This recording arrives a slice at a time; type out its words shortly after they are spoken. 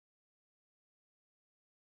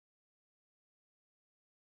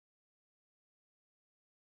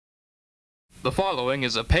The following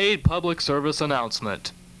is a paid public service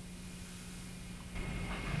announcement.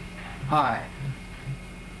 Hi.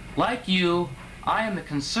 Like you, I am a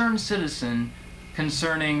concerned citizen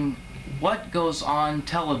concerning what goes on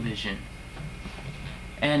television.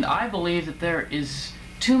 And I believe that there is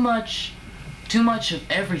too much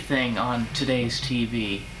of everything on today's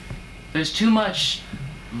TV. There's too much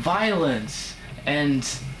violence and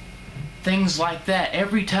things like that.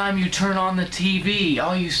 Every time you turn on the TV,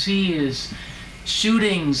 all you see is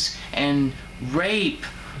shootings and rape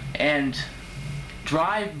and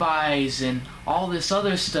drive-bys and all this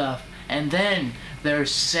other stuff. And then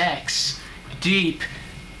there's sex. Deep,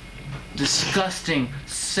 disgusting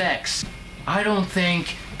sex. I don't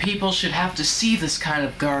think people should have to see this kind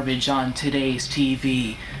of garbage on today's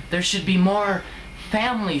TV. There should be more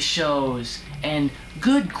family shows and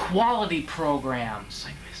good quality programs.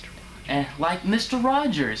 Like Mr.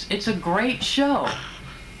 Rogers. It's a great show.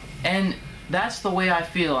 And that's the way I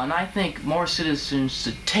feel, and I think more citizens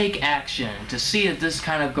should take action to see that this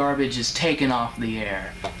kind of garbage is taken off the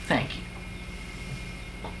air. Thank you.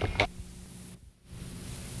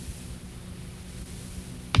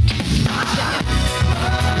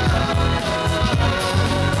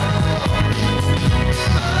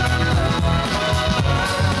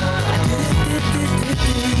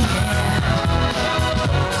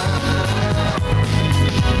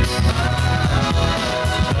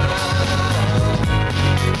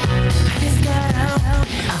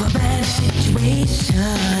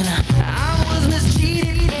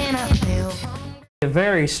 A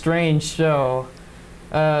very strange show.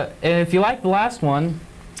 And if you like the last one,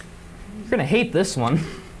 you're gonna hate this one.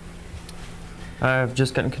 I've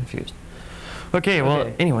just gotten confused. Okay,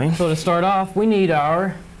 well, anyway. So to start off, we need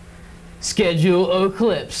our schedule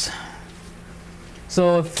eclipse.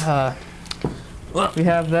 So if we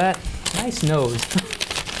have that, nice nose.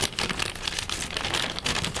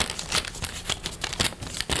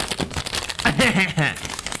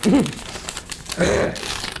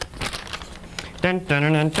 Dun, dun,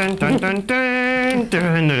 dun, dun, dun, dun, dun, dun,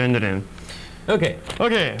 dun, dun, dun. Okay.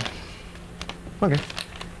 Okay. Okay.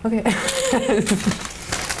 Okay.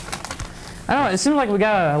 I don't know, it seems like we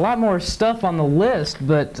got a lot more stuff on the list,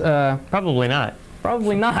 but Probably not.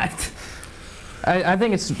 probably not. I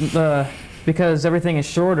think it's because everything is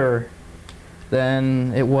shorter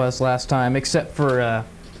than it was last time, except for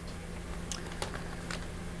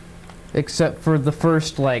the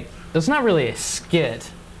first, like, it's not really a skit.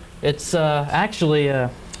 It's actually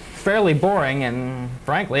fairly boring, and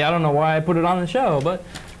frankly, I don't know why I put it on the show, but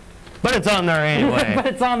it's on there anyway. but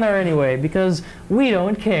it's on there anyway because we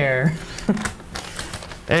don't care.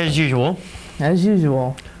 As usual. As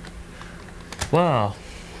usual. Well,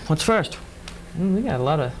 what's first? We got a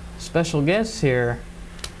lot of special guests here,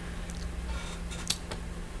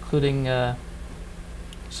 including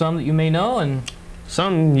some that you may know and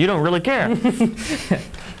Some you don't really care.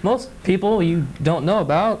 most people you don't know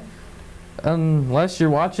about unless you're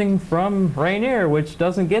watching from Rainier, which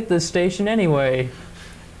doesn't get this station anyway.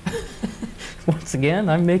 Once again,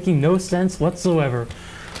 I'm making no sense whatsoever.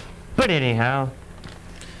 But anyhow.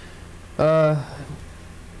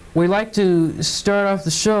 We like to start off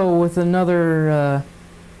the show with another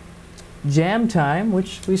jam time,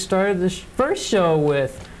 which we started the first show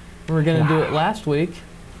with. We were going to do it last week,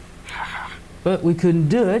 but we couldn't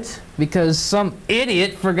do it because some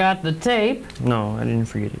idiot forgot the tape. No, I didn't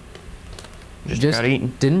forget it. Just got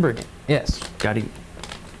eaten. Didn't bring it. Yes. Got eaten.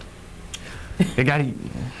 You got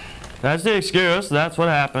eaten. That's the excuse. That's what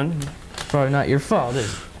happened. Probably not your fault,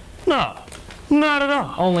 is it? No, not at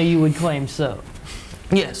all. Only you would claim so.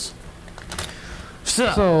 Yes.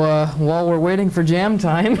 So While we're waiting for jam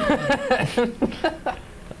time,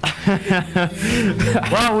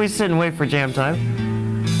 while we sit and wait for jam time,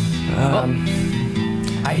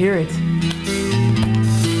 I hear it.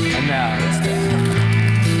 And now it's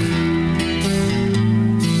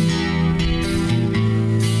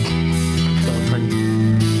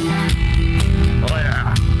oh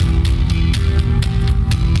yeah.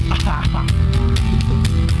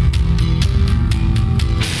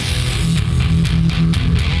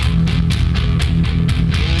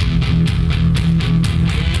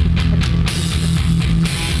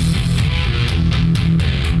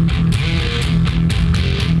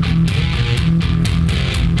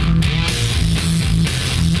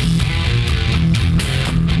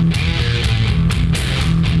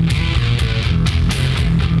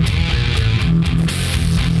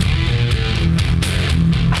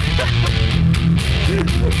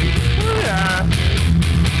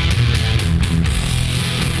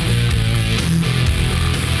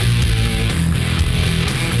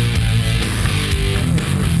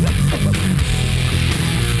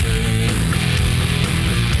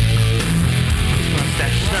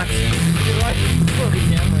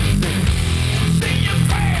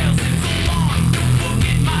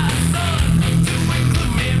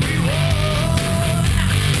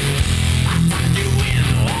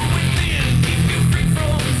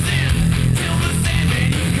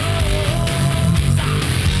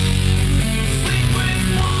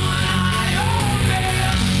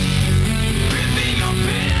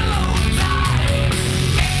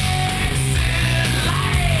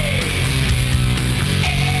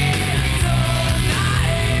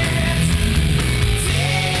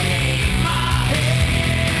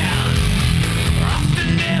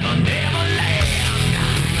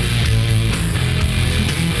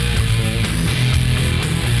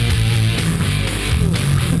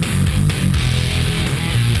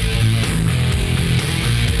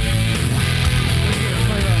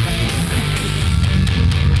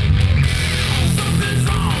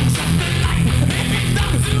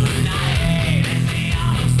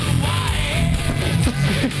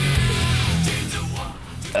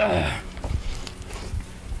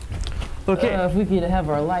 Okay. If we could have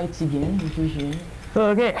our lights again, we appreciate it.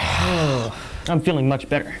 Okay. I'm feeling much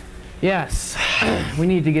better. Yes. We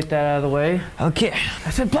need to get that out of the way. Okay. I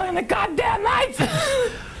said, play on the goddamn lights!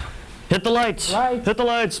 Hit the lights. Lights. Hit the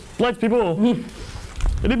lights. Lights, people.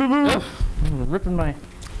 Boo-boo. Ripping my...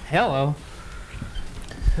 Hello.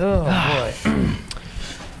 Oh, boy.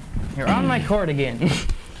 You're on my cord again.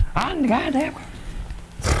 On the goddamn.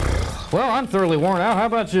 Well, I'm thoroughly worn out. How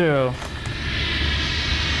about you?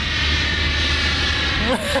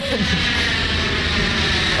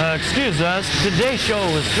 Excuse us. Today's show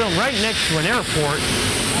was filmed right next to an airport,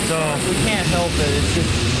 so We can't help it. It's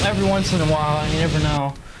just every once in a while. You never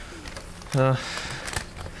know.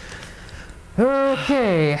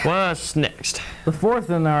 Okay. What's next? The fourth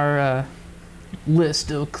in our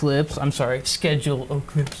list of clips, I'm sorry, schedule of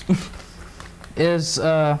clips, is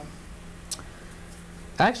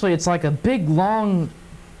actually it's like a big, long,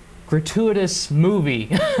 gratuitous movie.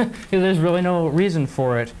 There's really no reason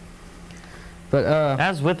for it. But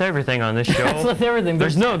As with everything on this that's show, with everything.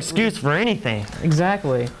 there's no excuse for anything.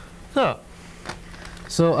 Exactly. So,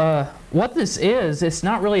 What this is, it's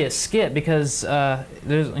not really a skit because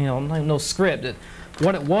there's no script.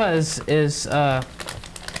 What it was is I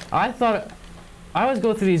thought I always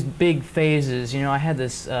go through these big phases. I had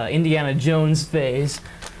this Indiana Jones phase,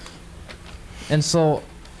 and so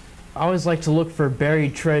I always like to look for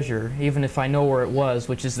buried treasure, even if I know where it was,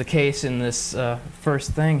 which is the case in this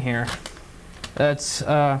first thing here. That's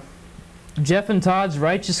Jeff and Todd's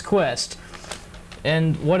Righteous Quest,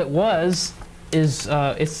 and what it was is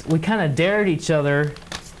we kind of dared each other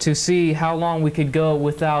to see how long we could go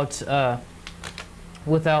without some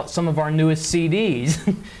of our newest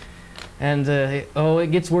CDs. And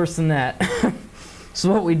it gets worse than that. So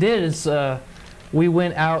what we did is we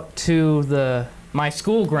went out to my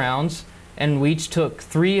school grounds, and we each took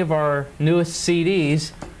 3 of our newest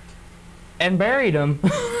CDs and buried them.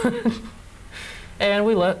 And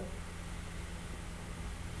we left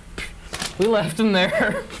them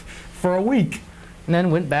there for a week, and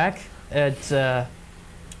then went back at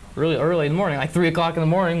really early in the morning, like 3 o'clock in the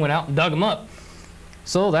morning, went out and dug them up.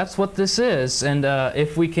 So that's what this is. And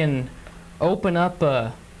if we can open up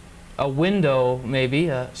a window, maybe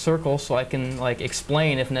a circle, so I can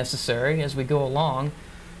explain if necessary as we go along.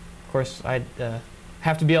 Of course, I'd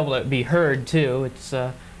have to be able to be heard too. It's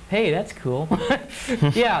hey, that's cool.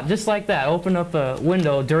 Yeah, just like that. Open up a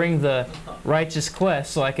window during the Righteous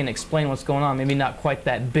Quest so I can explain what's going on. Maybe not quite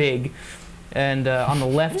that big. And on the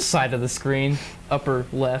left side of the screen, upper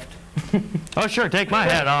left. oh sure, take my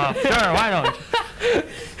hat off. Sure, why don't you?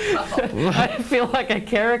 I feel like a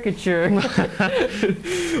caricature.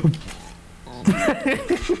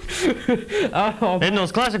 Oh, In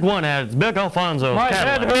those classic one ads, Big Alfonso. my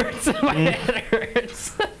Cadillac. head hurts. My head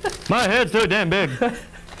hurts. My head's too damn big.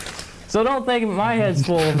 So don't think my head's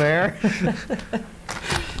full of air.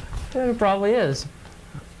 It probably is.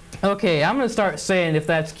 Okay, I'm going to start saying if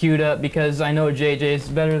that's queued up because I know JJ's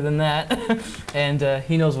better than that. And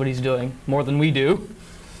he knows what he's doing more than we do.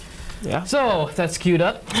 Yeah. So, if that's queued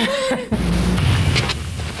up.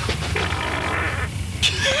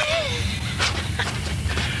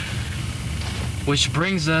 Which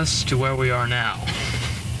brings us to where we are now.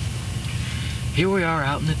 Here we are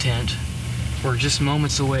out in the tent. We're just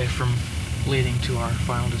moments away from leading to our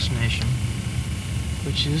final destination,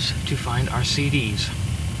 which is to find our CDs.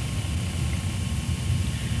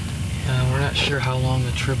 We're not sure how long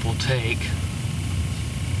the trip will take.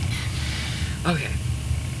 Okay.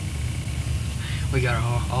 We got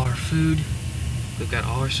all our food, we've got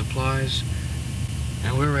all our supplies,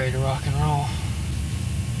 and we're ready to rock and roll.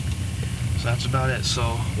 So that's about it,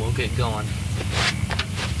 so we'll get going.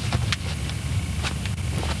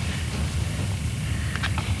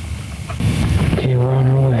 Okay, we're on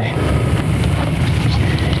our way.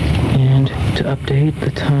 And to update,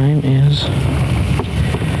 the time is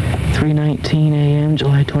 3:19 a.m.,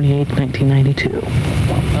 July 28th, 1992.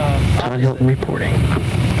 Todd Hilton reporting.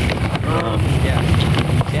 Yeah.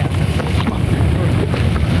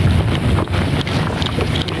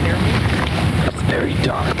 It's very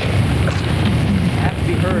dark. Have to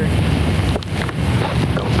be heard.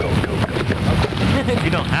 Go. You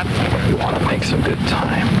don't have to. We want to make some good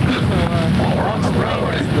time while we're on the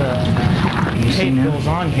road. The tape goes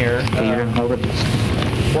on here.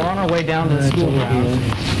 We're on our way down to the school grounds.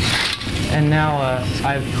 And now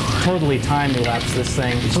I've totally time-lapsed this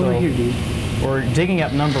thing. So we're digging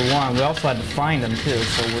up number 1. We also had to find them too,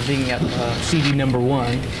 so we're digging up CD number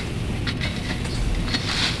 1.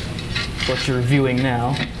 What you're viewing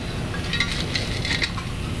now.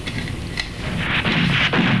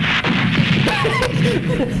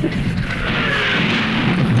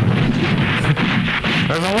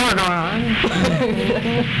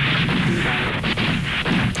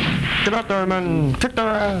 Get out there, man. Kick their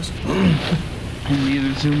ass. And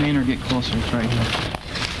either zoom in or get closer. It's right here.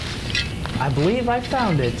 I believe I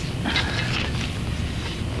found it.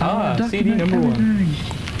 CD number 1.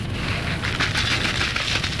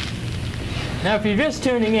 Now, if you're just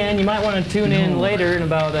tuning in, you might want to tune in later in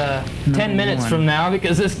about 10 minutes from now,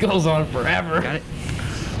 because this goes on forever. Got it?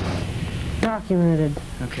 Documented.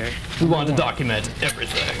 Okay. We want to document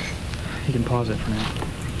everything. You can pause it for now.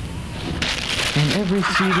 And every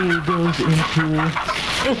CD goes into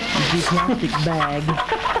the plastic bag.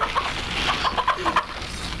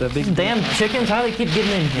 The big Damn chickens, how do they keep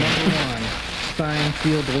getting in here? Number 1. Signed,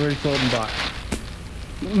 sealed, delivered, sold, and bought.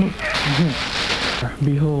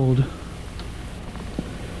 Behold.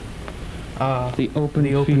 The open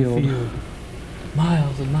field.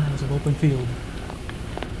 Miles and miles of open field.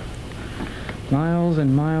 Miles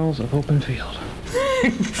and miles of open field.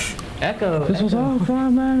 Echo. This was all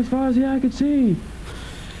farmland as far as the eye could see.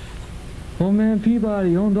 Old man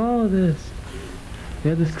Peabody owned all of this. He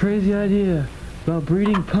had this crazy idea about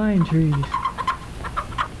breeding pine trees.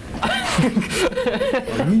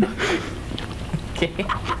 Okay.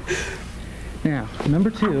 Now, number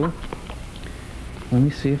 2. Let me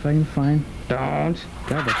see if I can find. Don't.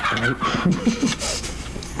 God, that's right.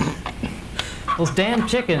 Those damn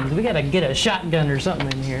chickens. We gotta get a shotgun or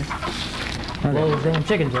something in here. Blow those damn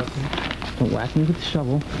chickens up. Whack me with the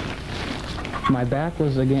shovel. My back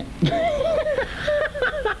was against.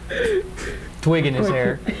 Twig in his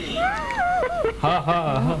hair. Ha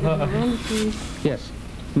ha ha ha. Yes,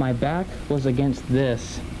 my back was against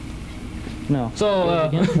this. No. So, it was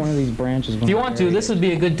against one of these branches. if you want to, this would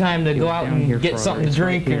be a good time to go out down here and get for something to it's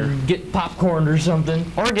right drink here. and get popcorn or something.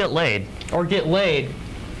 Or get laid. Or get laid.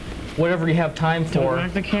 Whatever you have time for.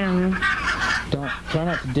 Back the camera. Don't try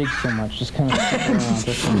not to dig so much. Just kind of stick around.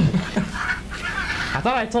 Just a minute. I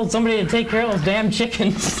thought I told somebody to take care of those damn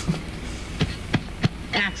chickens.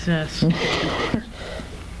 Access.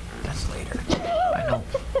 That's later. I know.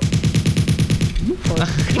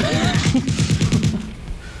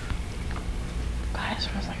 God, it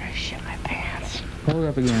smells like I shit my pants. Hold it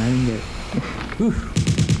up again. I didn't get it.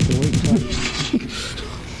 So wait until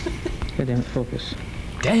God damn it, focus.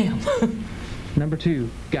 Damn. Number 2,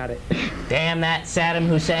 got it. Damn that Saddam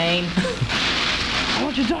Hussein. I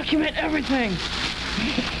want you to document everything.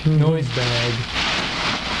 Noise bag.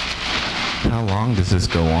 How long does this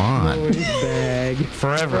go on? Noise bag.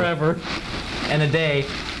 Forever. And a day.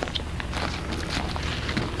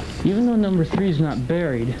 Even though number 3 is not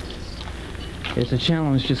buried, it's a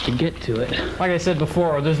challenge just to get to it. Like I said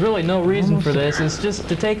before, there's really no reason for this. It's just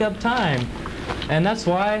to take up time. And that's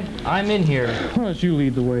why I'm in here. Why don't you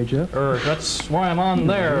lead the way, Jeff? Or that's why I'm on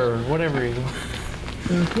there, or whatever you want.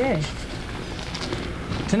 Okay.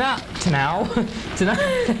 Tonight.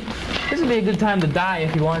 This would be a good time to die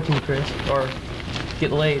if you want to, Chris. Or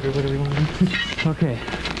get laid, or whatever you want to do. Okay,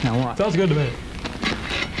 now watch. Sounds good to me.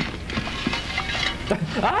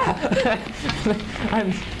 Ah!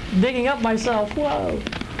 I'm digging up myself. Whoa.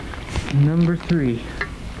 Number 3.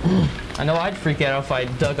 I know I'd freak out if I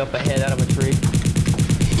dug up a head out of a tree.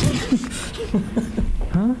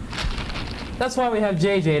 Huh? That's why we have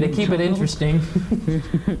JJ, to keep it interesting.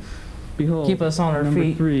 Behold, Keep us on our number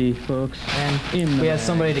feet. 3, folks. And In the we had bag.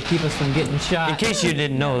 somebody to keep us from getting In shot. case you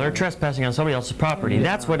didn't know, they're trespassing on somebody else's property.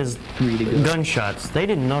 That's what is 3 to go. gunshots. They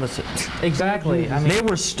didn't notice it. Exactly. I mean, They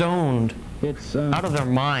were stoned It's out of their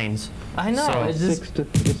minds. I know. So- It's just 6 to.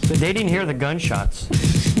 It's 6. They didn't hear the gunshots.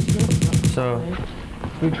 So,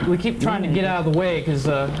 we keep trying to get out of the way because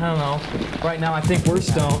I don't know. Right now, I think we're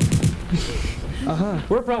stoned.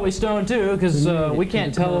 We're probably stoned too because we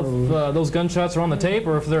can't tell if those gunshots are on the tape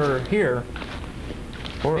or if they're here.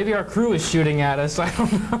 Or maybe our crew is shooting at us. I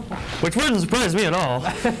don't know. which wouldn't surprise me at all.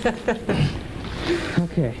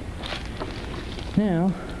 Okay.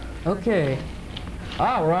 Now. Okay.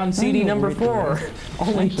 Ah, we're on CD number 4.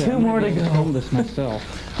 Only Actually, 2 I'm more to gonna go. film this myself.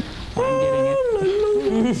 I'm getting it.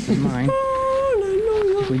 It's mine.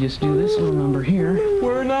 If we just do this little number here.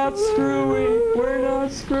 We're not screwy. We're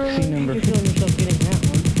not screwy. See number. You film yourself getting that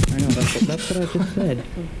one. I know, that's what I just said.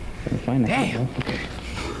 Gotta find that. Damn. though. Okay.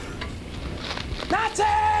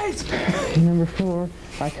 Nazis! See number 4.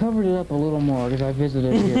 I covered it up a little more because I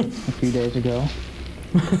visited here a few days ago.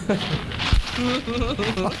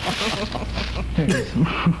 There it is.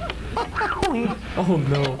 Oh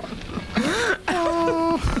no.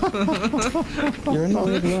 You're in the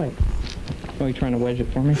red light. Oh, you trying to wedge it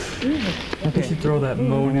for me? You should throw that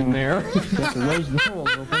moan in there. You have to wedge the hole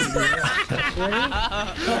open to do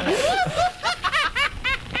that.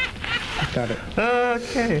 Got it.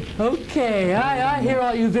 Okay. Okay, I hear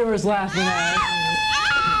all you viewers laughing at us.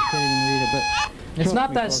 it, but It's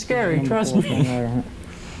not that scary, trust me.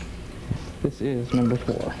 This is number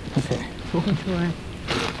 4. Okay.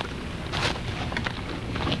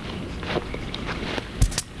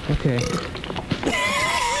 Okay.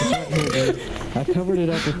 I covered it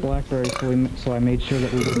up with blackberry so I made sure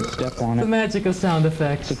that we didn't step on The it. magic of sound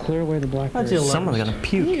effects. To clear away the blackberry. How'd you love Someone's gonna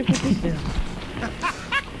puke.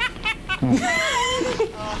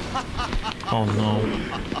 Oh no.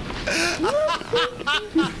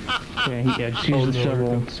 Okay, yeah, just use the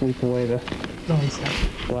shovel and sweep away the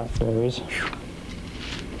blackberries.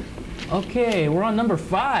 Okay, we're on number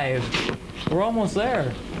 5. We're almost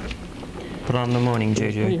there. Put on the morning,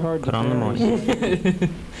 pretty JJ. hard Put to on the bury.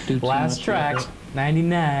 morning. Last track,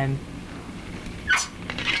 99.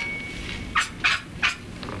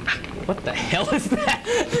 What the hell is that?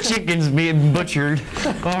 Chicken's being butchered.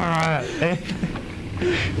 Alright.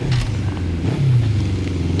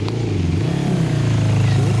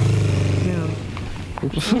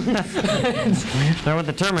 They're with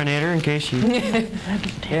the Terminator in case you...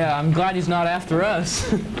 Yeah, I'm glad he's not after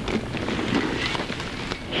us.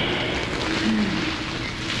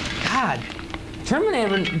 God,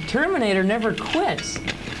 Terminator never quits.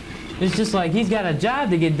 It's just like he's got a job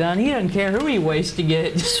to get done. He doesn't care who he wastes to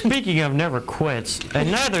get. Speaking of never quits, and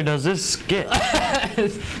neither does this skit.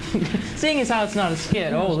 Seeing as how it's not a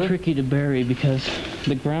skit. It's tricky to bury because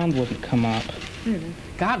the ground wouldn't come up.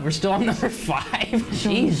 God, we're still on number 5.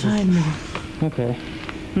 Jesus. Okay.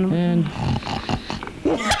 And...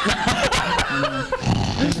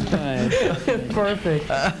 Perfect.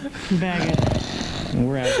 Bag it. And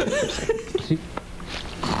we're at See?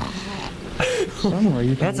 Somewhere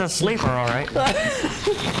you can... That's a sleeper, alright.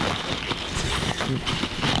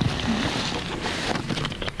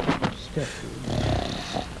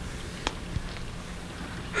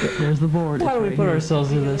 There's the board. Why do we put ourselves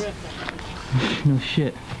through this? No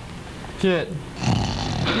shit. Shit.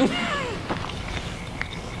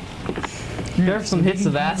 There are some hits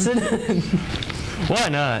of acid. Why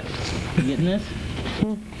not? You getting this?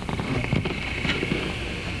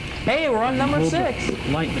 Hey, we're on number Hold 6.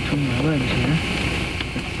 the light between my legs here.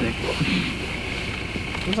 That's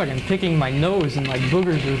sick. Looks like I'm picking my nose and like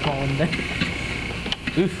boogers are falling down.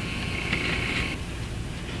 Oof.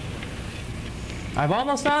 I've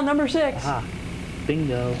almost found number 6. Aha.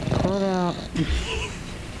 Bingo. Cut out.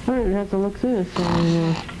 I didn't have to look through this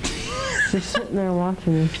anymore. Just sitting there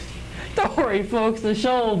watching this. Don't worry, folks. The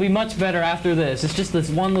show will be much better after this. It's just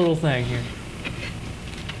this one little thing here.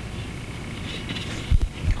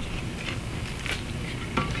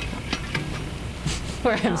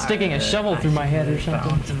 I'm sticking a shovel through my head or something.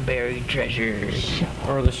 Found some buried treasures.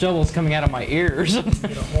 Or the shovel's coming out of my ears.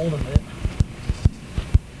 Get a hold of it.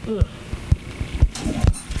 Ugh.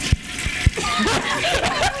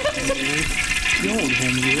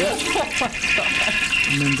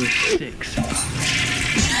 Number 6. Look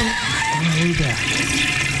at that.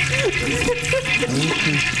 I wish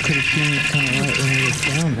we could have seen it kind of right when we was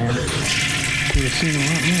down there. Could have seen a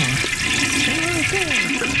lot more.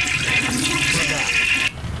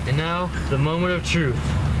 And now, the moment of truth.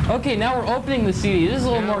 Okay, now we're opening the CD. This is a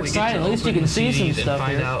little more exciting. At least you can see some stuff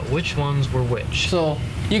find here. out which ones were which. So,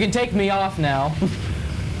 you can take me off now.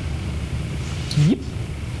 Yep.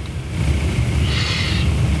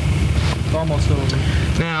 It's almost over.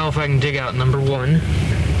 Now, if I can dig out number 1.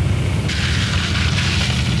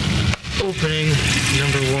 Opening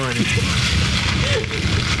number 1.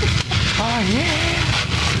 Oh, yeah!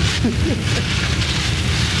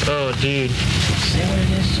 Oh, dude. See what it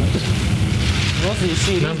is? Most of you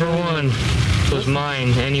see Number 1 was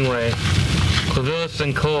mine, anyway. Clavillis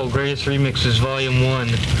and Cole, Greatest Remixes, Volume 1.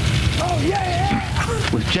 Oh,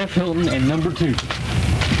 yeah! With Jeff Hilton and number 2.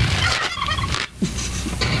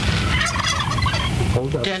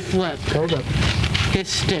 Hold up. Def Leppard. Hold up.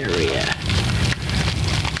 Hysteria.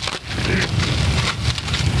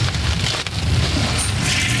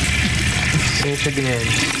 Say it again.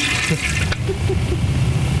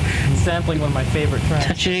 Sampling one of my favorite tracks.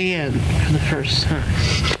 Touch it again for the first time.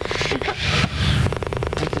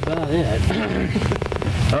 That's about it.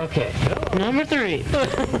 Okay. Number 3.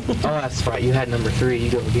 Oh, that's right. You had number 3. You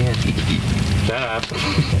go again. Shut up.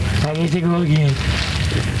 I need to go again.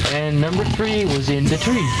 And number 3 was in the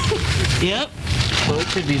tree. Yep. So it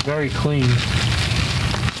should be very clean.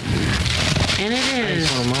 And it is.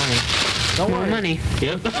 That's one of mine. Don't More worry. money.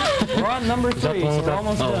 Yep. We're on number Is that 3, the one so with we're that-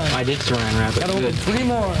 almost oh, done. I did saran wrap it. Gotta open Good. 3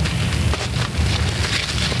 more.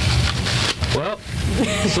 Well,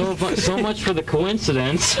 so much for the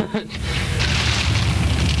coincidence. Okay,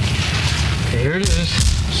 here it is.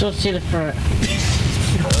 So let's see the front.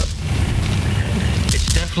 It's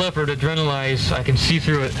Def Leppard Adrenalize. I can see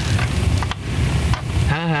through it.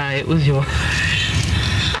 Haha, it was yours.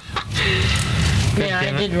 Yeah,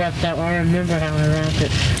 I did wrap that one. I remember how I wrapped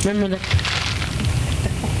it. Remember the...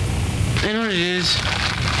 I know what it is.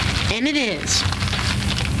 And it is.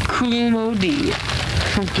 Cool OD.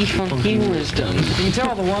 Funky wisdom. You can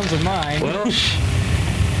tell the ones are mine. Well.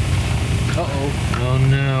 Uh-oh. Oh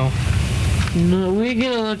no. No, we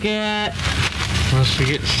gotta look at... Unless we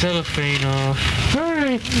get cellophane off.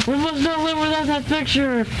 Hurry! We must not live without that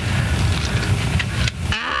picture!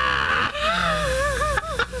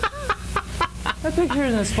 That picture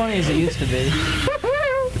isn't as funny as it used to be.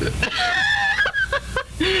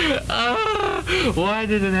 Why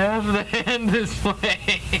did it have to end this way?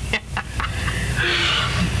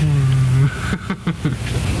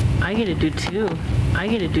 I get to do two. I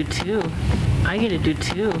get to do two. I get to do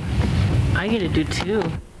two. I get to do two.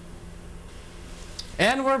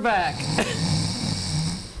 And we're back.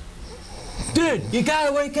 Dude, you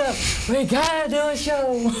gotta wake up. We gotta do a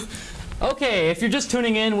show. Okay, if you're just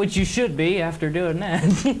tuning in, which you should be after doing that.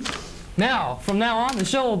 Now, from now on, the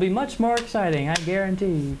show will be much more exciting, I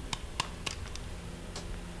guarantee.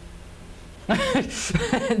 I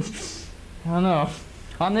don't know.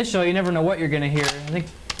 On this show, you never know what you're gonna hear. I think.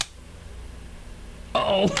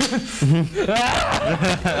 Uh-oh.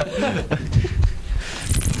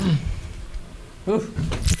 Oof.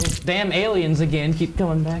 Those damn aliens again keep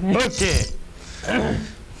coming back. Okay.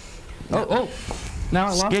 Oh. Now I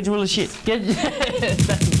lost. Schedule of shit.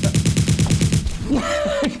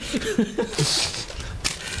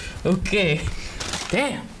 Okay.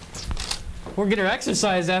 Damn. We'll get our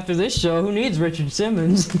exercise after this show. Who needs Richard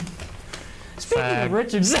Simmons? Speaking of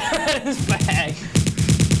Richard Simmons, fag.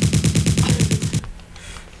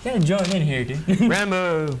 Gotta join in here, dude.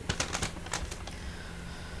 Rambo.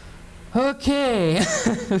 Okay.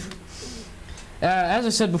 As I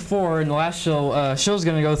said before in the last show, show's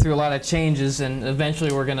gonna go through a lot of changes, and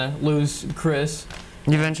eventually we're gonna lose Chris.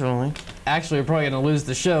 Eventually. Actually, we're probably gonna lose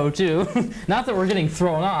the show too. Not that we're getting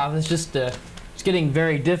thrown off. It's just it's getting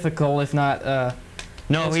very difficult, if not.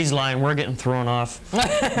 No, he's lying. We're getting thrown off.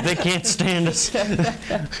 They can't stand us.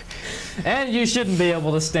 And you shouldn't be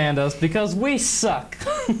able to stand us because we suck.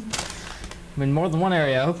 In more than one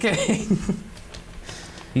area. Okay.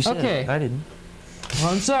 You said okay. it. I didn't.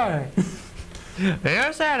 Well, I'm sorry. You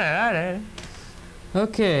said it. I didn't.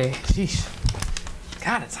 Okay. Jeez.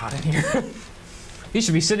 God, it's hot in here. You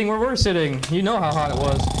should be sitting where we're sitting. You know how hot it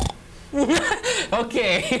was.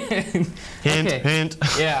 Okay. Hint, okay. hint.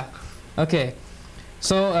 Yeah. Okay.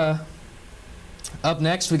 So, up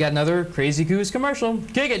next, we got another Crazy Coos commercial.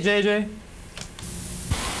 Kick it, JJ.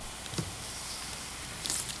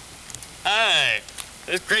 Hi,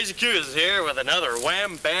 this Crazy Coos is here with another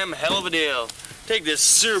wham bam hell of a deal. Take this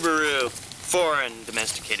Subaru foreign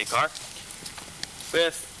domesticated car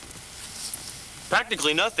with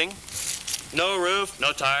practically nothing. No roof,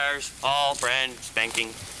 no tires, all brand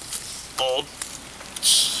spanking old.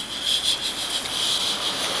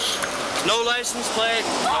 No license plate,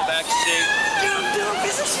 no back seat.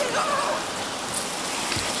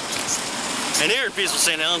 And here in peaceful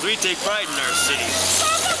St. Helens, we take pride in our city.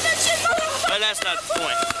 But that's not the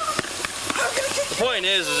point. The point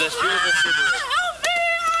is this beautiful Subaru.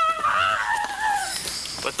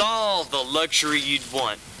 With all the luxury you'd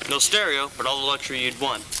want. No stereo, but all the luxury you'd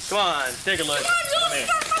want. Come on, take a look. Come here.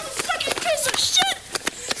 Fucking piece of shit!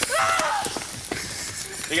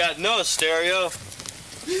 We got no stereo.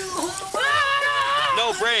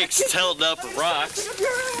 No brakes held up with rocks.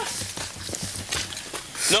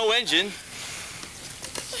 No engine.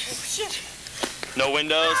 No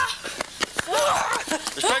windows.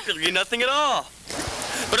 There's practically nothing at all.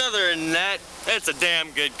 But other than that, it's a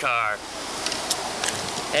damn good car.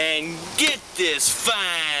 And get this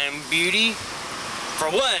fine beauty for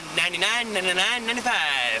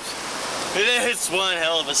 $199.95. It's one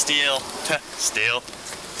hell of a steal. Steal.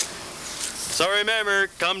 So remember,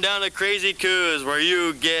 come down to Crazy Coos where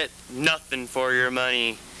you get nothing for your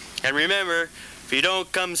money. And remember, if you don't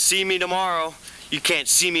come see me tomorrow, you can't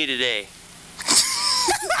see me today.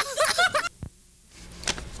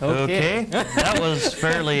 Okay. That was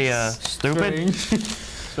fairly stupid.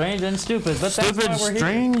 Strange and stupid, but stupid, that's why we're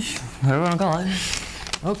strange, whatever you want to call it.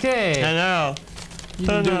 Okay. I know. You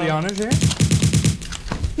can do the honors here.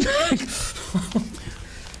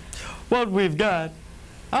 What we've got.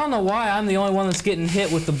 I don't know why I'm the only one that's getting hit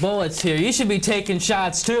with the bullets here. You should be taking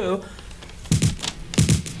shots too.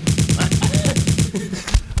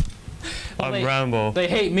 I'm Rambo. They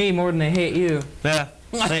hate me more than they hate you. Yeah.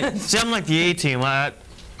 See, I'm like the A-team.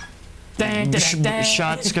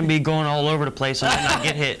 Shots can be going all over the place and I not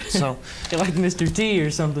get hit. So you're like Mr. T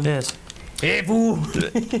or something. Yes. Hey, fool.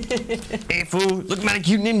 Hey, fool. Look mighty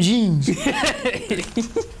cute in them jeans.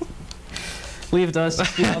 Leave it to us to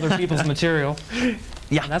steal other people's material.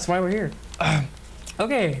 Yeah. That's why we're here.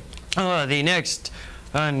 Okay. The next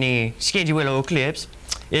on the schedule clips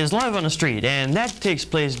is Live on the Street, and that takes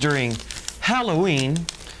place during Halloween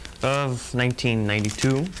of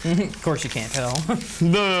 1992. Of course you can't tell.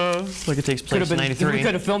 Like it takes place in 93. We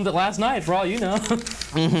could have filmed it last night, for all you know.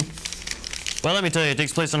 Well, let me tell you, it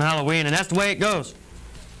takes place on Halloween, and that's the way it goes.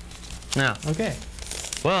 Now. Okay.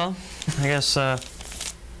 Well, I guess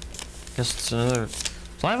it's another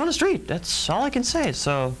Live on the Street. That's all I can say.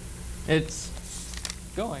 So it's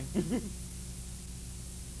going.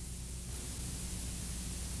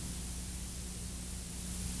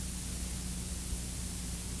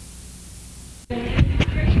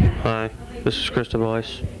 Hi, this is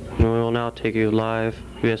DeBois, and we will now take you live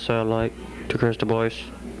via satellite to DeBois,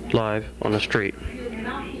 live on the street.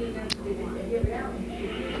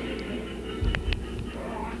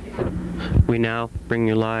 We now bring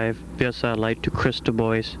you live via satellite to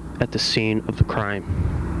DeBois at the scene of the crime.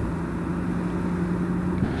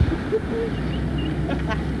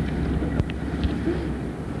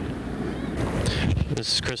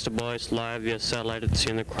 This is DeBois live via satellite at the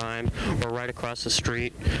scene of the crime. We're right across the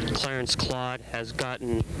street. Clarenceclaude has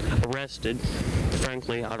gotten arrested.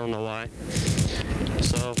 Frankly, I don't know why.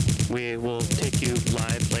 So we will take you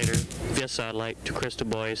live later via satellite to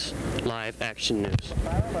DeBois live action news.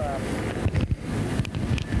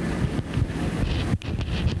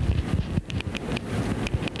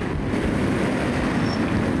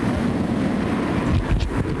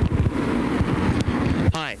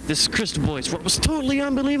 Hi, this is DeBois. What was totally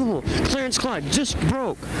unbelievable. Clarenceclaude just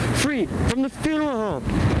broke free from the funeral home.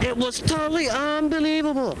 It was totally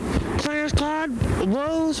unbelievable. Clarenceclaude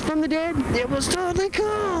rose from the dead. It was totally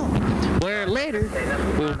cool. Where later,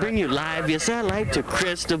 we'll bring you live via satellite to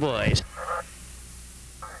DeBois.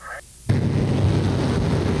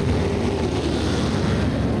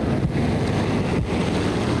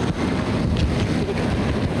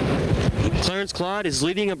 Clarenceclaude is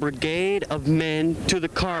leading a brigade of men to the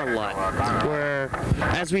car lot, where,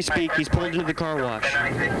 as we speak, he's pulled into the car wash.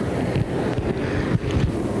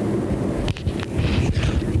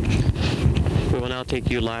 We will now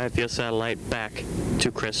take you live via satellite back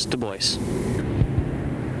to DeBois.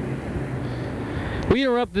 We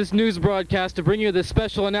interrupt this news broadcast to bring you this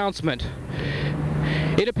special announcement.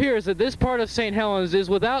 It appears that this part of St. Helens is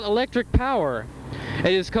without electric power.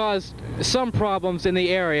 It has caused some problems in the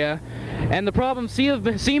area, and the problems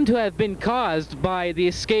seem to have been caused by the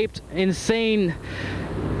escaped insane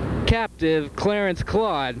captive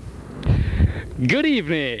Clarenceclaude. Good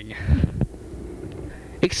evening.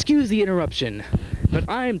 Excuse the interruption, but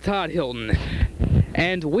I'm Todd Hilton,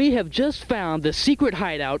 and we have just found the secret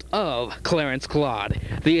hideout of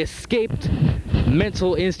Clarenceclaude, the escaped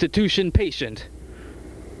mental institution patient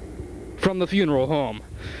from the funeral home.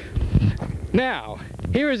 Now,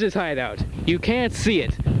 here is his hideout. You can't see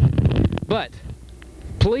it, but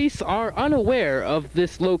police are unaware of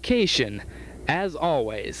this location, as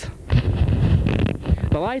always.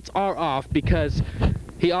 The lights are off because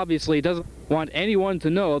he obviously doesn't want anyone to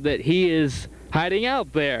know that he is hiding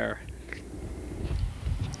out there.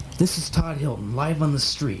 This is Todd Hilton, live on the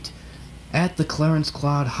street, at the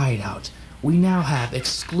Clarenceclaude hideout. We now have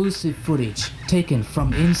exclusive footage taken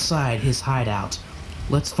from inside his hideout.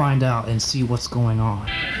 Let's find out and see what's going on.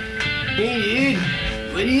 Hey dude,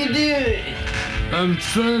 what are you doing? I'm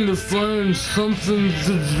trying to find something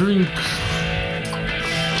to drink.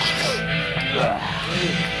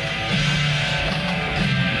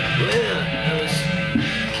 Well, I was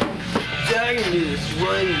talking to this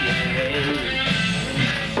one guy.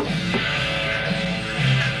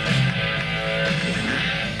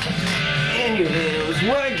 Anyway, I was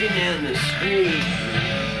walking down the street.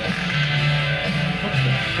 What the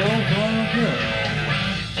hell is going on here?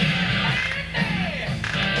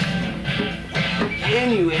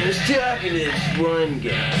 Anyway, I was talking to this one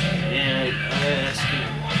guy, and I asked him,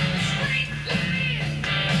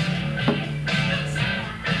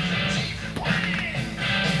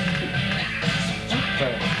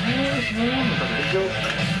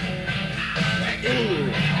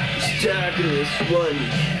 anyway, I was talking to this one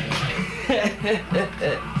guy.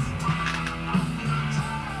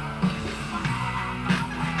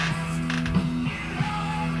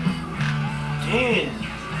 Damn,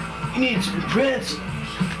 you need some pretzels.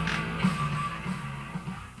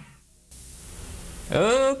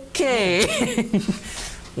 Okay.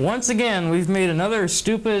 Once again, we've made another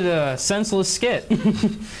stupid, senseless skit.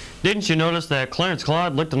 Didn't you notice that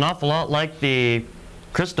Clarenceclaude looked an awful lot like the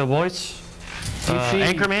DeBois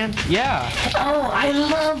Anchorman? Yeah. Oh, I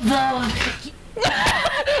love those.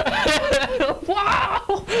 Wow.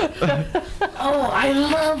 Oh, I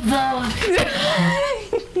love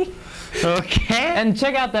those. Okay. And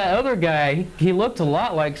check out that other guy. He looked a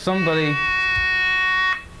lot like somebody.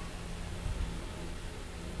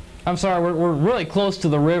 I'm sorry, we're really close to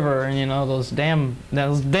the river, and you know those damn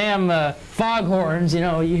foghorns. You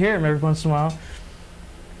know, you hear them every once in a while.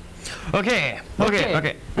 Okay. Where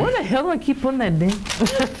the hell do I keep putting that ding?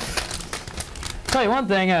 Tell you one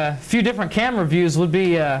thing, a few different camera views would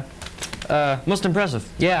be most impressive.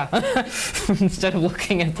 Yeah. Instead of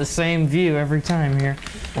looking at the same view every time here.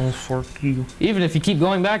 Oh, fuck you. Even if you keep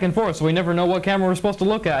going back and forth, so we never know what camera we're supposed to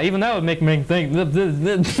look at. Even that would make me think. Even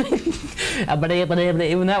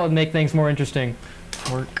that would make things more interesting.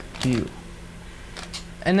 Fuck you.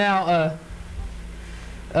 And now,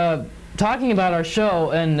 talking about our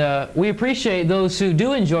show, and we appreciate those who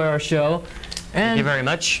do enjoy our show. And thank you very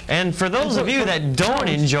much. And for those of you that don't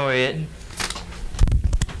enjoy it,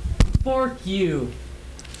 fork you.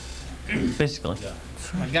 Basically.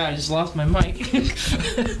 Oh my god, I just lost my mic.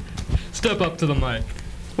 Step up to the mic.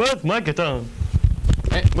 With microphone.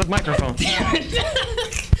 With microphone.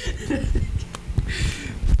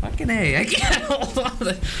 Fucking A, I can't hold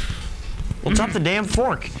on. Well, drop the damn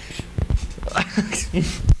fork.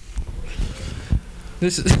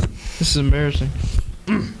 This is embarrassing.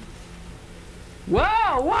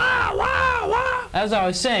 Wow. As I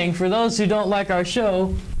was saying, for those who don't like our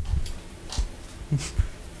show,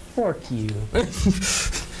 fork you.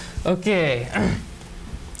 Okay.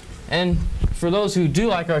 And for those who do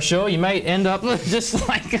like our show, you might end up just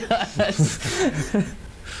like us.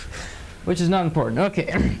 Which is not important.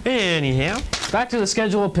 Okay. Anyhow. Back to the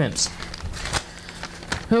schedule of pimps.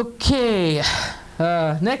 Okay.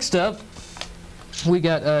 Next up, we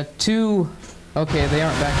got two... Okay, they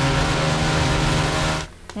aren't back.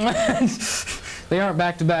 They aren't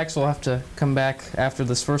back to back, so we'll have to come back after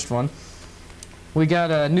this first one. We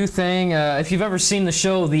got a new thing. If you've ever seen the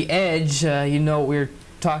show The Edge, you know what we're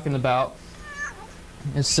talking about.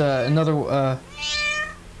 It's another...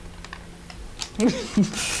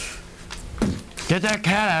 Get that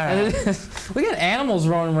cat out. We got animals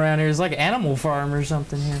roaming around here. It's like an animal farm or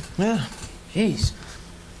something here. Yeah. Jeez.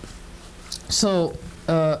 So,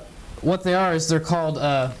 what they are is they're called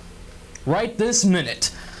Right This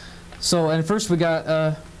Minute. So, and first we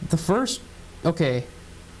got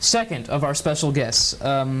second of our special guests.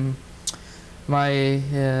 My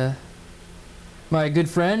good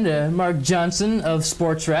friend Mark Johnson of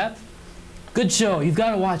Sports Rap. Good show. You've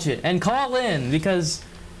got to watch it and call in because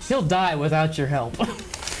he'll die without your help.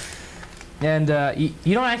 And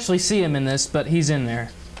you don't actually see him in this, but he's in there.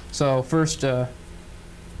 So first,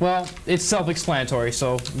 well, it's self-explanatory,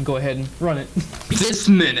 so go ahead and run it. This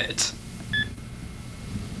minute.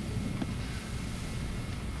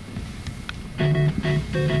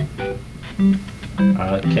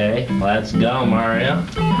 Okay, let's go, Mario.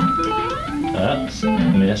 Oops,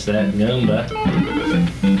 missed that Goomba.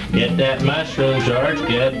 Get that mushroom, George.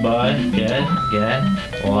 Good boy. Good.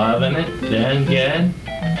 Loving it. Doing good.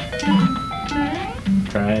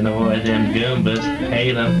 Try and avoid them Goombas.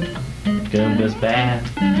 Hate them. Goombas bad.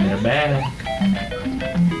 They're bad.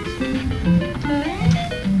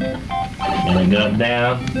 Gonna go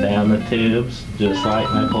down the tubes, just like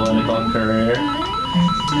my political career.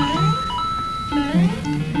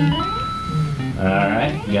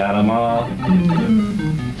 Alright, got them all.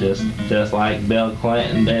 Just like Bill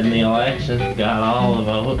Clinton did in the election, got all the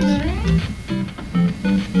votes.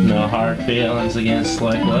 No hard feelings against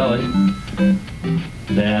Slick Willie.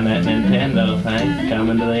 Down that Nintendo thing,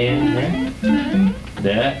 coming to the end here.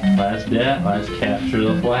 Let's capture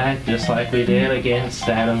the flag just like we did against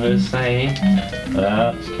Saddam Hussein.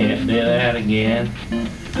 Oops, can't do that again.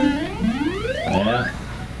 Yeah,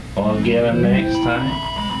 we'll get him next time.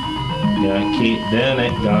 Gonna keep doing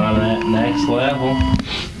it, going to that next level.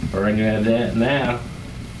 We're gonna do it now.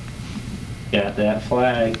 Got that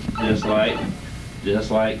flag, just like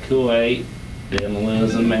Kuwait. Didn't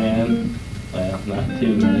lose a man. Well, not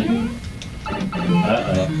too many.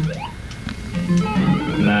 Uh-oh.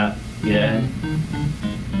 Not good.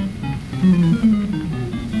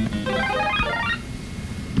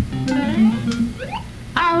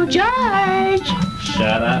 Oh, George!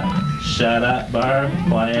 Shut up, Barb.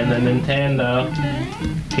 Playing the Nintendo.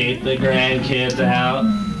 Keep the grandkids out.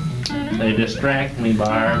 They distract me,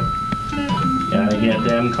 Barb. Gotta get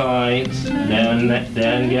them coins.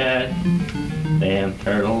 Doing good. Damn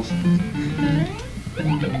turtles.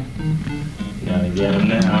 Gotta get them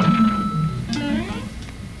now.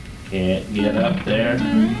 Can't get up there.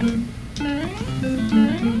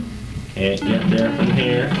 Can't get there from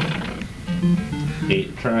here.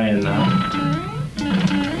 Keep trying now.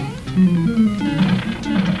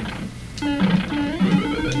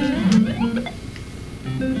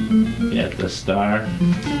 Get the star.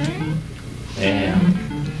 And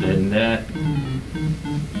then that.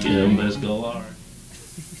 Gilbus galore.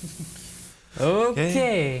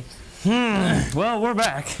 Okay. Well, we're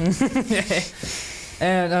back.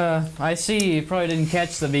 And I see you probably didn't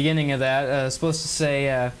catch the beginning of that. It's supposed to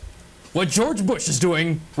say, what George Bush is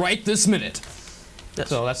doing right this minute. Yes.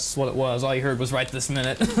 So that's what it was. All you heard was right this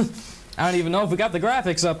minute. I don't even know if we got the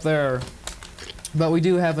graphics up there. But we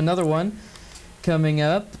do have another one coming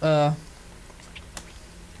up.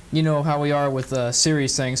 You know how we are with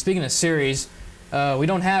series things. Speaking of series, we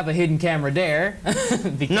don't have a hidden camera dare.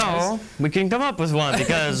 No, we can come up with one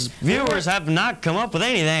because viewers have not come up with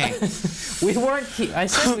anything. We weren't. I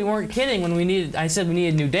said we weren't kidding when we needed. I said we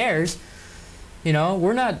needed new dares. You know,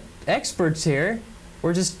 we're not experts here.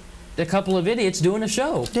 We're just a couple of idiots doing a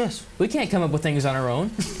show. Yes. We can't come up with things on our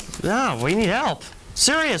own. No, we need help.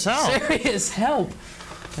 Serious help. Serious help,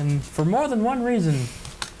 and for more than one reason.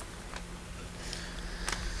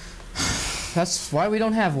 That's why we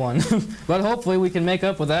don't have one. But hopefully we can make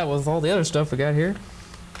up with that with all the other stuff we got here.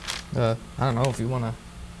 I don't know if you want to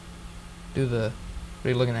do the... What are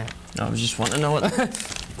you looking at? I was just wanting to know what,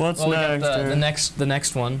 what's well, next. The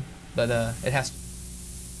next one, but it has...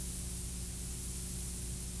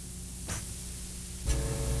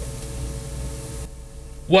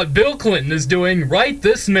 What Bill Clinton is doing right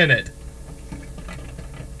this minute.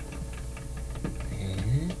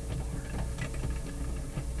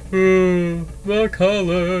 The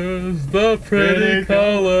colors, the pretty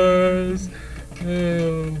colors.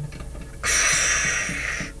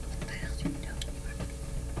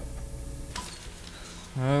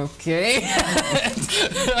 Okay.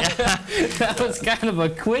 That was kind of a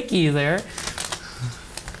quickie there.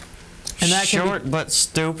 And that Short but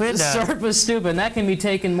stupid. Short but stupid. And that can be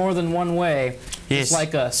taken more than one way. Yes. Just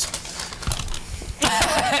like us.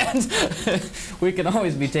 We can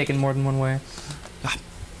always be taken more than one way.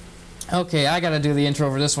 Okay, I gotta do the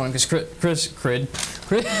intro for this one because Crud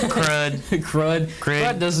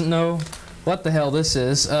doesn't know what the hell this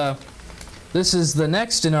is. This is the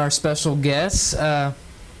next in our special guest.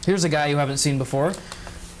 Here's a guy you haven't seen before.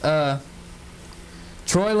 Troy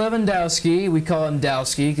Levandoski. We call him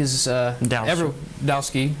Dowski because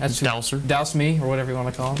Dowski. That's Dowser. Douse me or whatever you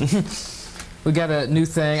want to call him. We got a new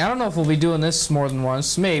thing. I don't know if we'll be doing this more than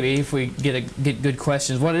once. Maybe if we get good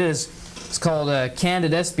questions. What it is? It's called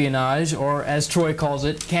Candid Espionage, or as Troy calls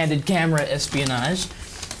it, Candid Camera Espionage.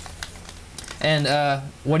 And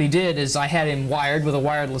what he did is I had him wired with a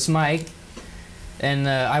wireless mic, and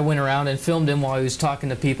I went around and filmed him while he was talking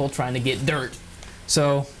to people trying to get dirt.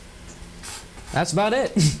 So that's about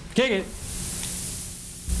it. Kick it.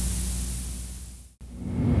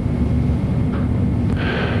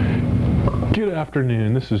 Good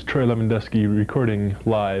afternoon. This is Troy Levandoski recording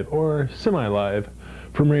live or semi-live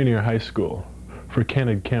from Rainier High School for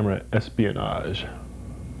Candid Camera Espionage.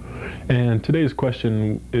 And today's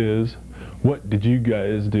question is, what did you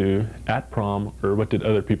guys do at prom, or what did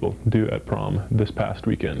other people do at prom this past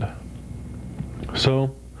weekend?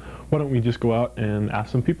 So, why don't we just go out and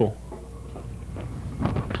ask some people?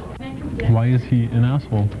 Why is he an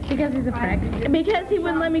asshole? Because he's a prick. Because he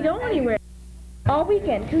wouldn't let me go anywhere. All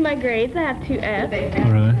weekend, because my grades, I have 2 Fs. Oh,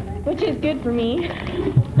 really? Which is good for me.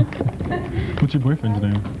 What's your boyfriend's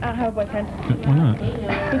name? I don't have a boyfriend. Why not?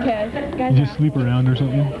 Because guys. You just sleep around or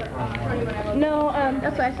something? No,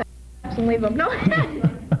 that's what I said. And leave him. No.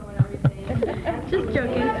 Just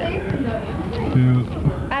joking. Yeah.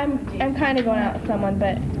 I'm kind of going out with someone,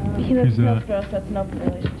 but he lives in Hillsborough, so it's an open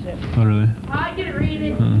relationship. Oh, really? I can read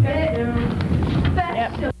it.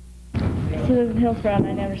 Yep. He lives in Hillsborough, and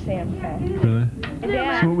I never see him. So. Really?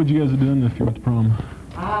 Yeah. So what would you guys have done if you went to prom?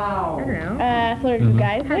 I don't know. Flirted with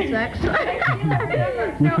guys. Had sex.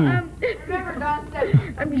 With who?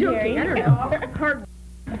 I'm joking. I don't know. Hard.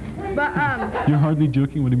 But You're hardly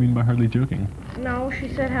joking? What do you mean by hardly joking? No, she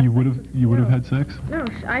said have you would have had sex? No,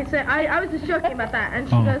 I said I was just joking about that, and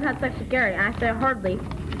she goes had sex with Gary, and I said hardly.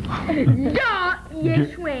 Yeah, you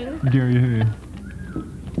swing. Gary who?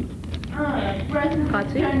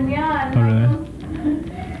 Patsy. Oh, really?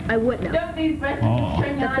 I wouldn't know. Oh.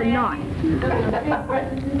 That's a knot.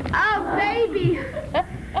 Oh, baby!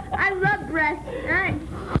 I love breasts.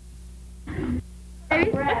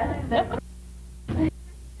 Baby.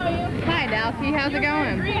 Hi, Dalsy. How's it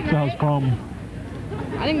going? So how's prom?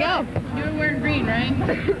 I didn't go. You were wearing green, right?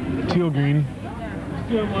 Teal green.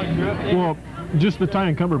 Well, just the tie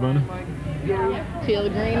and cummerbund. Teal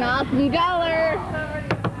green, awesome color.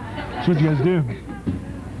 So what'd you guys do?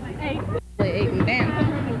 Ate and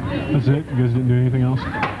danced. That's it? You guys didn't do anything else?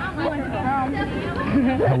 How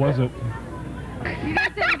was it? You guys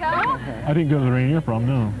didn't go? I didn't go to the Rainier prom,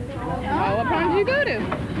 no. Oh, what prom did you go to?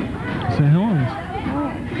 St. Helens.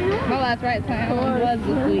 Oh, that's right. St. Helens was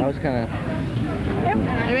this week. I was kind of...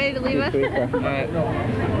 Are you ready to leave us?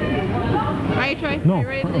 Are you, Troy? No. Are you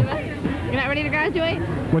ready to leave us? You're not ready to graduate?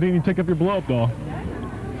 Why didn't you take up your blow-up doll?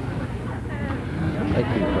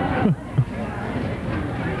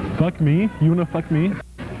 Fuck me? You wanna fuck me?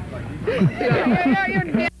 You're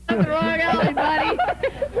dancing up the wrong alley, buddy.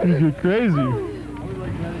 You're crazy.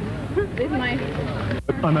 This is my...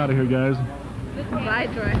 I'm out of here, guys. Bye,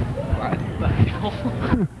 Troy.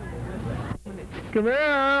 Come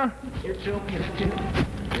here!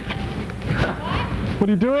 What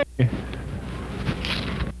are you doing?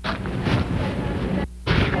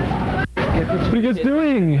 What are you guys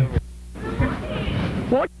doing?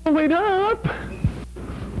 Walk the way up!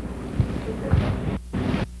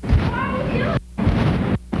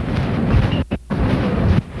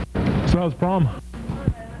 So how's prom?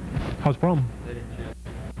 How's prom?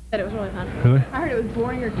 Said it was really fun. Really? I heard it was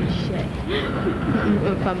boring or just shit. It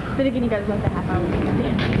was fun. But again, you guys went the half hour.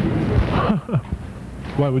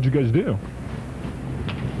 Why? What'd you guys do?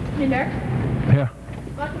 Dinner. Yeah.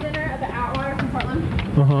 Lots of dinner at the Outlier from Portland.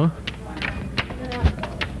 Uh-huh.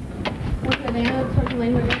 Went to the dance, took the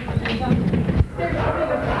language.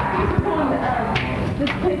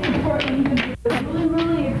 This place in Portland is really,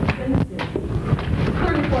 really expensive.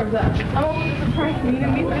 34 bucks. I'm almost surprised for you to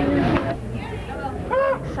meet me.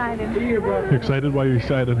 Excited. You excited? Why are you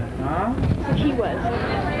excited? He was.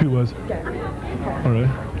 Who was? Alright.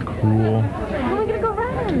 Cool. How am I gonna go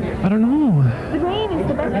run? I don't know. The rain is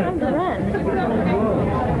the best time to run.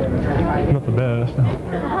 Not the best.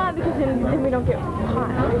 Because then we don't get hot.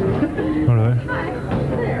 Alright.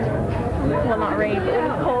 Well, not rain, but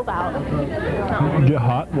it's cold out. Get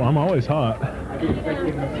hot? Well, I'm always hot.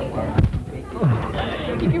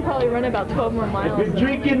 You can probably run about 12 more miles. You're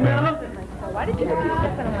drinking now? Why did you keep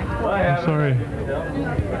stepping on my foot? I'm sorry.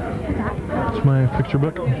 It's my picture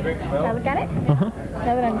book. Can I look at it? Uh-huh.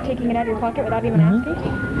 Now that I'm taking it out of your pocket without even asking?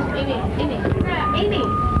 Amy!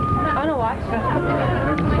 I wanna watch.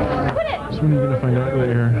 Quit it! So when are you going to find out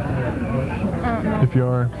later? I don't know. If you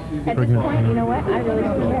are At this pregnant. point, you know what? I really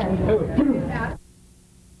don't care.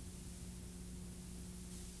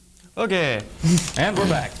 Okay. And we're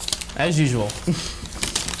back, as usual.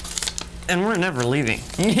 And we're never leaving.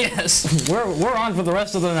 Yes, we're on for the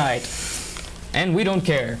rest of the night. And we don't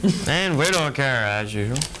care. And we don't care, as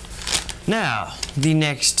usual. Now, the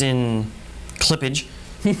next in clippage.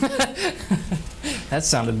 That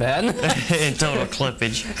sounded bad. In total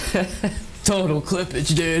clippage. Total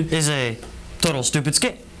clippage, dude. Is a total stupid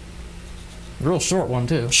skit. Real short one,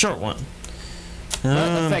 too. Short one.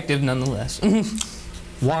 But effective nonetheless.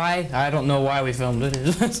 Why? I don't know why we filmed it.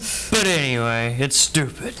 But anyway, it's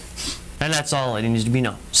stupid. And that's all it needs to be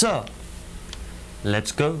known. So,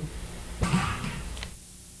 let's go.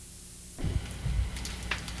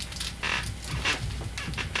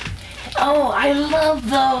 Oh, I love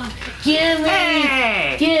those. Give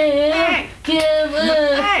me. Give.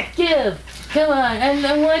 Come on.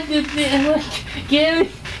 I want to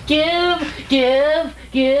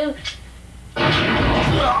give.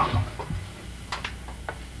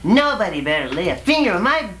 Nobody better lay a finger on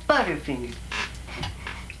my butterfinger.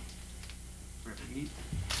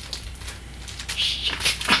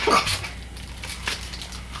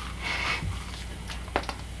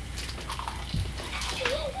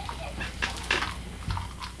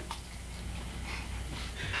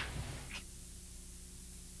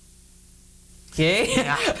 Okay.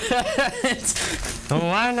 Yeah.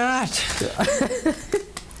 Why not?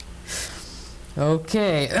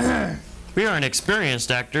 Okay. We aren't experienced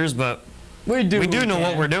actors, but we do know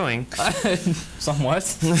what we're doing.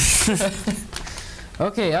 Somewhat.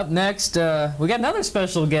 Okay, up next, we got another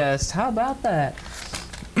special guest. How about that?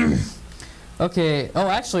 Okay. Oh,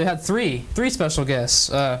 actually, I had three special guests.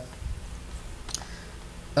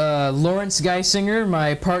 Laurence Guisinger,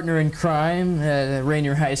 my partner in crime at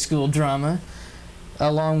Rainier High School drama,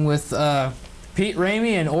 along with Pete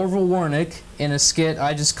Ramey and Orville Warnick in a skit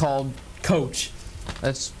I just called Coach.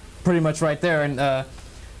 That's pretty much right there. And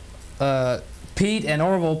Pete and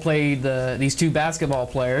Orville played these two basketball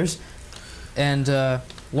players, and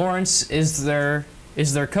Laurence is their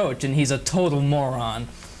coach, and he's a total moron.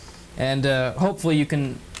 And hopefully you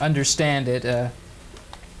can understand it,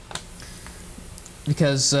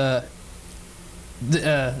 because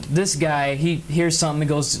this guy, he hears something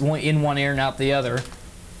that goes in one ear and out the other.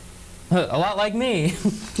 A lot like me.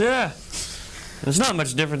 Yeah. It's not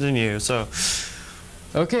much different than you, so.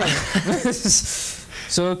 Okay.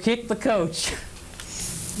 So kick the coach.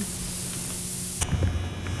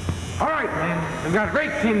 All right, man. We've got a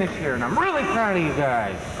great team this year, and I'm really proud of you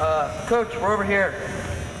guys. Coach, we're over here.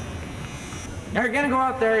 You're gonna go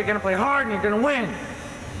out there, you're gonna play hard, and you're gonna win.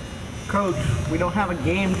 Coach, we don't have a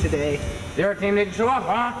game today. Your team didn't show up,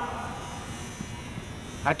 huh?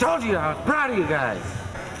 I told you I was proud of you guys.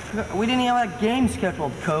 We didn't have a game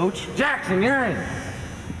scheduled, Coach. Jackson, you're in.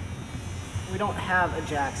 We don't have a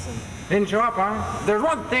Jackson. Didn't show up, huh? There's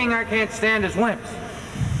one thing I can't stand is wimps.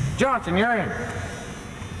 Johnson, you're in.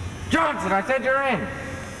 Johnson, I said you're in.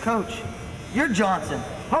 Coach, you're Johnson.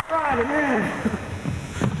 All right, I'm in.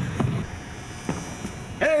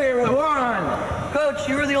 Hey, we won. Coach,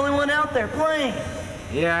 you were the only one out there playing.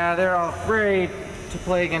 Yeah, they're all afraid to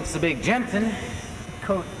play against the big Jensen.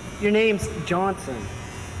 Coach, your name's Johnson.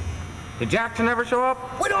 Did Jackson ever show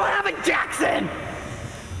up? We don't have a Jackson!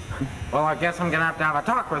 Well, I guess I'm gonna have to have a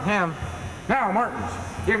talk with him. Now, Martins,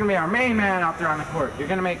 you're gonna be our main man out there on the court. You're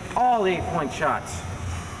gonna make all the 8-point shots.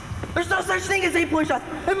 There's no such thing as 8-point shots.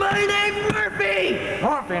 And my name's Murphy!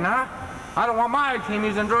 Murphy, huh? I don't want my team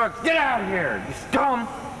using drugs. Get out of here, you scum!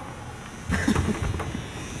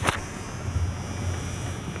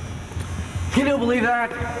 Can you believe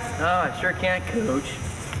that? Oh, I sure can't, Coach.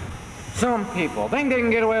 Some people think they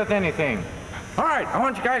can get away with anything. All right, I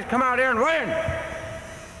want you guys to come out here and win.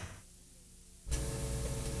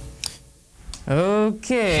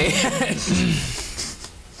 Okay.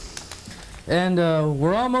 And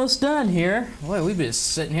we're almost done here. Boy, we've been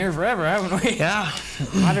sitting here forever, haven't we? Yeah.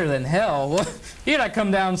 Hotter than hell. Well, you gotta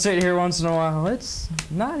come down and sit here once in a while. It's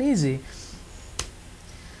not easy.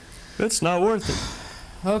 It's not worth it.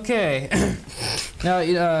 Okay. Now,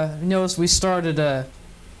 you notice we started a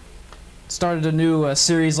new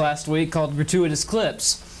series last week called Gratuitous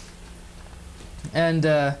Clips. And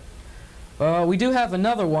we do have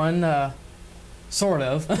another one, sort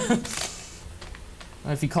of. I don't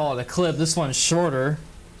know if you call it a clip. This one's shorter,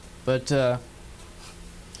 but I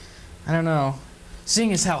don't know.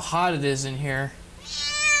 Seeing as how hot it is in here.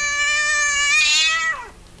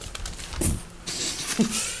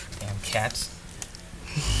 Damn cats.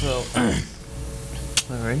 So,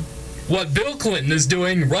 all right. What Bill Clinton is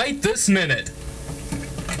doing right this minute.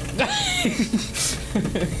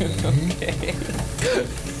 Okay.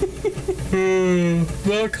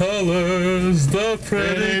 The colors, the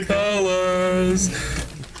pretty colors.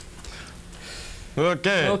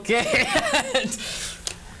 Okay. Okay.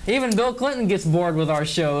 Even Bill Clinton gets bored with our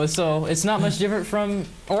show, so it's not much different from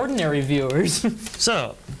ordinary viewers.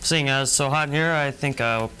 So, seeing as it's so hot in here, I think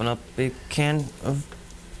I'll open up a can of...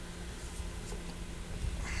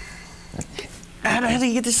 How do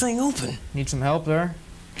you get this thing open? Need some help there?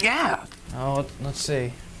 Yeah. Oh, let's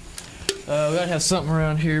see. We gotta have something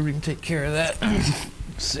around here we can take care of that.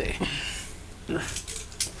 Let's see.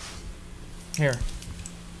 Here.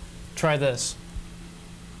 Try this.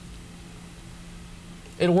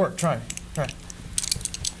 It'll work. Try. Try.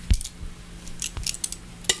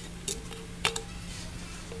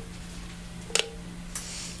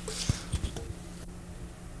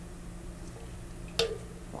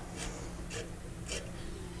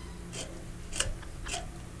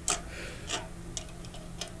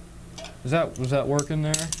 Was that working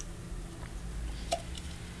there? The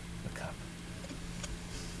cup.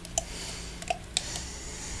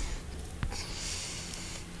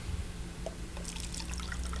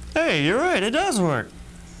 Hey, you're right. It does work.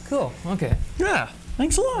 Cool. Okay. Yeah.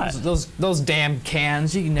 Thanks a lot. Those damn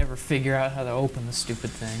cans. You can never figure out how to open the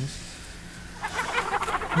stupid things.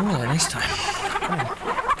 Oh, next time.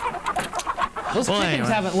 Those chickens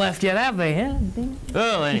haven't left yet, have they? Yeah.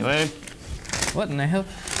 Well, anyway. What in the hell?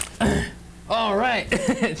 All right.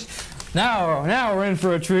 now we're in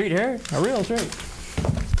for a treat here. A real treat.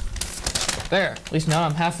 There. At least now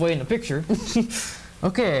I'm halfway in the picture.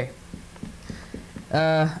 Okay.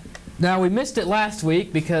 Now we missed it last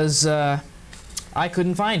week because I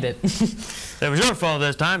couldn't find it. It was your fault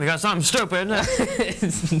this time. You got something stupid.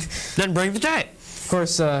 Then bring the tape. Of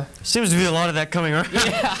course. Seems to be a lot of that coming around.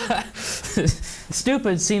 Yeah.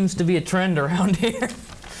 Stupid seems to be a trend around here.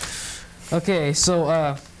 Okay,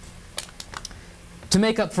 so to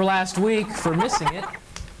make up for last week for missing it.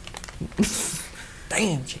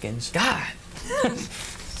 Damn chickens. God.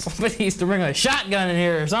 Somebody used to bring a shotgun in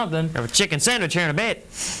here or something. Have a chicken sandwich here in a bit.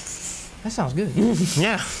 That sounds good.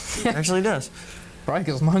 Yeah, actually does. Probably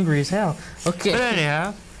because I'm hungry as hell. Okay. But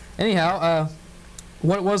anyhow,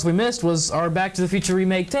 what it was we missed was our Back to the Future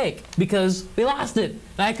Remake take because we lost it and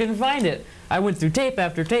I couldn't find it. I went through tape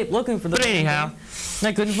after tape looking for the But anyhow, and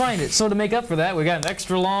I couldn't find it. So to make up for that, we got an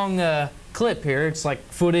extra long clip here. It's like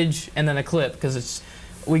footage and then a clip because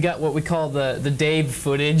we got what we call the Dave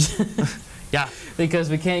footage. Yeah. Because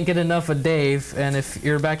we can't get enough of Dave, and if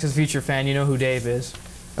you're a Back to the Future fan, you know who Dave is.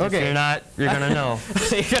 Okay. If you're not, you're gonna know.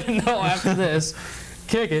 You're gonna know after this.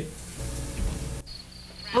 Kick it.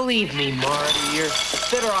 Believe me, Marty, you're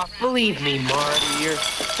better off. Believe me, Marty,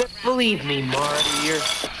 believe me, Marty, you're.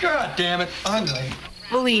 God damn it, I'm late.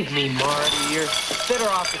 Believe me, Marty, you're better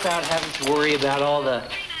off without having to worry about all the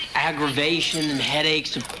aggravation and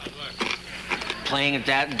headaches of playing at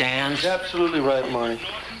that dance. You're absolutely right, Marty.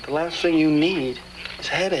 The last thing you need is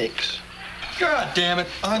headaches. God damn it,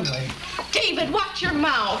 I'm late. David, watch your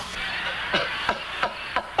mouth.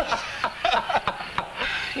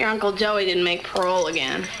 Your Uncle Joey didn't make parole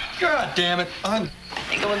again. God damn it, I'm... I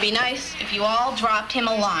think it would be nice if you all dropped him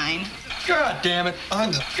a line. God damn it,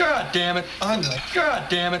 I'm late. God damn it, I'm late. God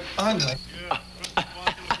damn it, I'm late.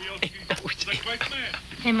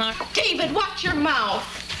 Hey, Mark. David, watch your mouth.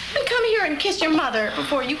 And come here and kiss your mother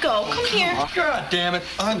before you go. Come here. God damn it,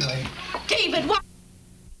 I'm late. David, watch...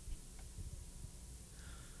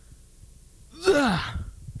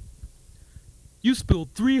 You spilled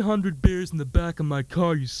 300 beers in the back of my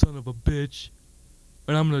car, you son of a bitch.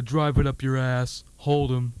 And I'm gonna drive it up your ass.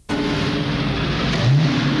 Hold him.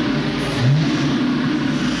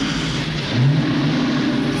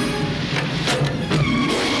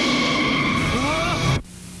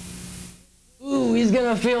 Ooh, he's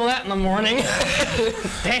gonna feel that in the morning.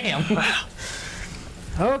 Damn.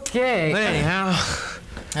 Okay. Anyhow,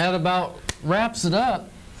 that about wraps it up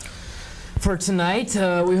for tonight.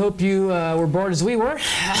 We hope you were bored as we were.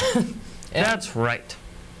 That's right.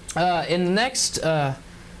 In the next, well,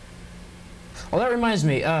 that reminds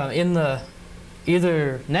me. In the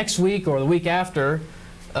either next week or the week after,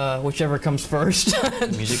 whichever comes first.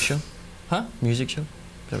 Music show? Huh? Music show? Is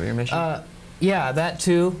that what you're mentioning? Yeah, that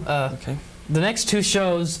too. Okay. The next two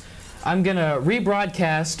shows, I'm gonna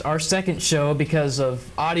rebroadcast our second show because of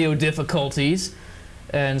audio difficulties.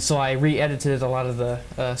 And so I re-edited a lot of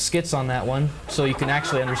the skits on that one, so you can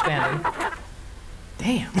actually understand it.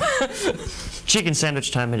 Damn. Chicken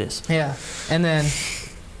sandwich time it is. Yeah. And then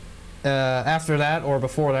after that, or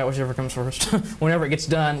before that, whichever comes first, whenever it gets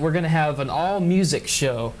done, we're going to have an all-music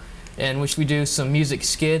show in which we do some music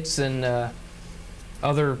skits and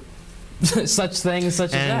other such things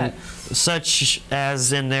such as that. Such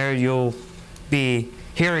as in there you'll be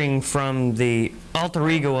hearing from the alter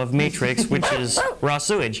ego of Matrix, which is raw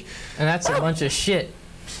sewage. And that's a bunch of shit.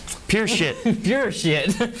 Pure shit. Pure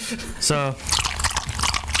shit. So.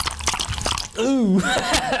 Ooh.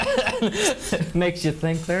 Makes you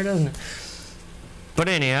think there, doesn't it? But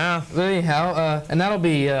anyhow. And that'll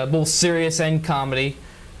be both serious and comedy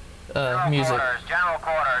music. General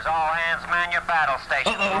quarters, all hands man your battle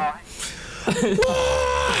stations.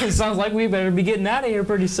 It sounds like we better be getting out of here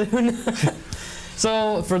pretty soon.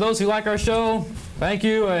 So, for those who like our show, thank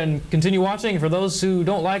you and continue watching. For those who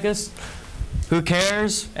don't like us, who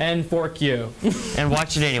cares? And fork you. And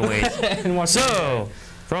watch it anyways.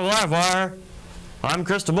 From Livewire, I'm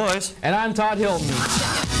Chris DeBois. And I'm Todd Hilton.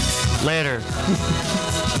 Later.